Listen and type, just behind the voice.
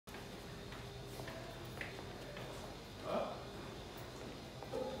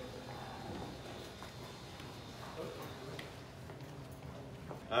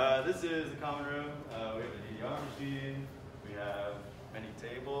This is a common room. We have a DDR machine. We have many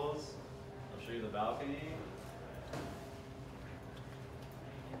tables. I'll show you the balcony.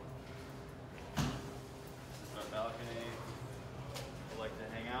 This is our balcony. I like to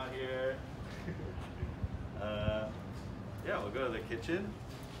hang out here. Yeah, we'll go to the kitchen.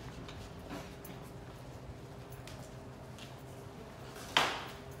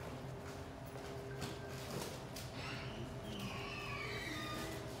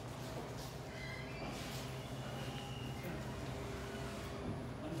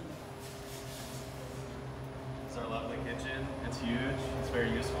 It's our lovely kitchen. It's huge. It's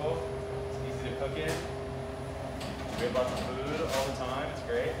very useful. It's easy to cook in. We have lots of food all the time. It's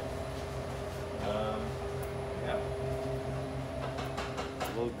great. Yeah.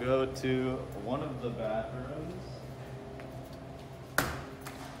 We'll go to one of the bathrooms.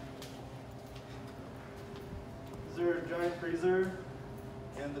 Is there a giant freezer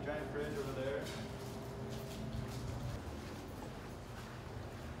and the giant fridge over there?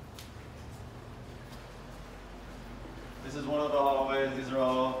 This is one of the hallways. These are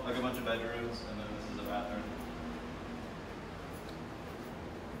all like a bunch of bedrooms, and then this is a bathroom.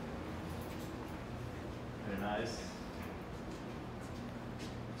 Very nice.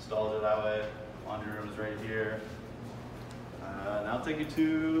 Stalls are that way. Laundry room is right here. And I'll take you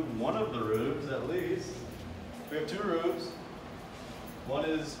to one of the rooms at least. We have two rooms. One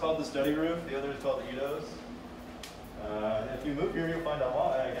is called the study room. The other is called the Edos. If you move here, you'll find out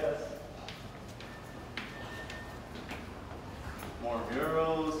why, I guess. More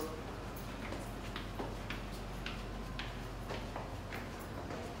bureaus.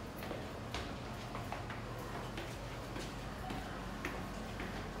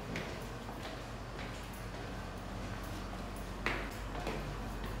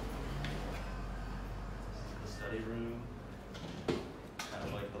 This is the study room. Kind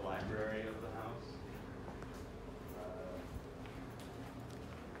of like the library of the house.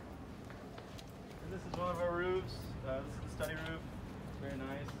 And this is one of our roofs. This is the study roof. Very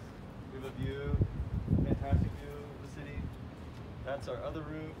nice. We have a view, fantastic view of the city. That's our other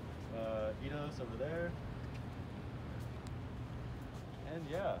roof, Edos over there. And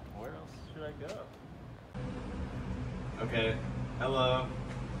yeah, where else should I go? Okay, hello.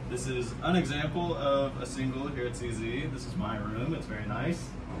 This is an example of a single here at CZ. This is my room. It's very nice.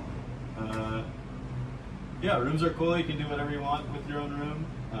 Yeah, rooms are cool. You can do whatever you want with your own room.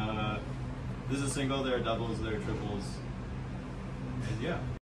 This is a single. There are doubles. There are triples. And yeah.